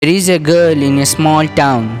There is a girl in a small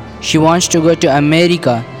town. She wants to go to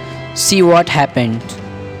America. See what happened.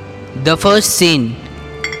 The first scene.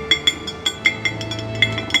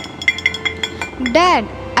 Dad,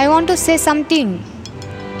 I want to say something.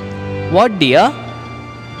 What, dear?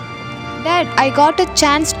 Dad, I got a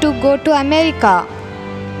chance to go to America.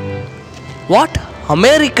 What?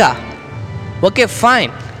 America? Okay,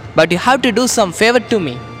 fine. But you have to do some favor to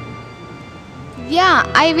me.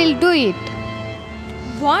 Yeah, I will do it.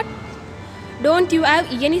 What? Don't you have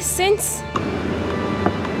any sense?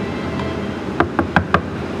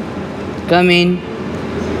 Come in.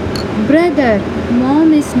 Brother,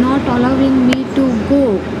 mom is not allowing me to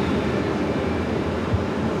go.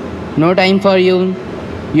 No time for you.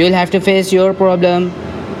 You'll have to face your problem.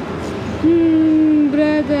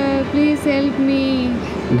 Brother, please help me.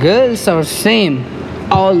 Girls are same.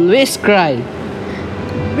 Always cry.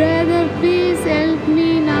 Brother, please help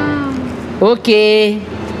me now. Okay.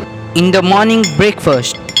 In the morning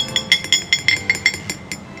breakfast.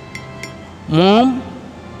 Mom,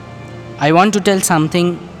 I want to tell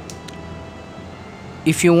something.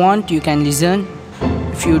 If you want, you can listen.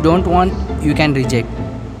 If you don't want, you can reject.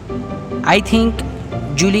 I think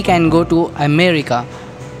Julie can go to America.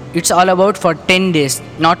 It's all about for 10 days,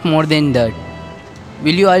 not more than that.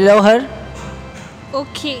 Will you allow her?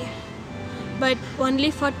 Okay. But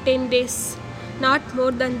only for 10 days. Not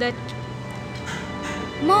more than that.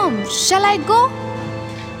 Mom, shall I go?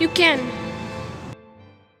 You can.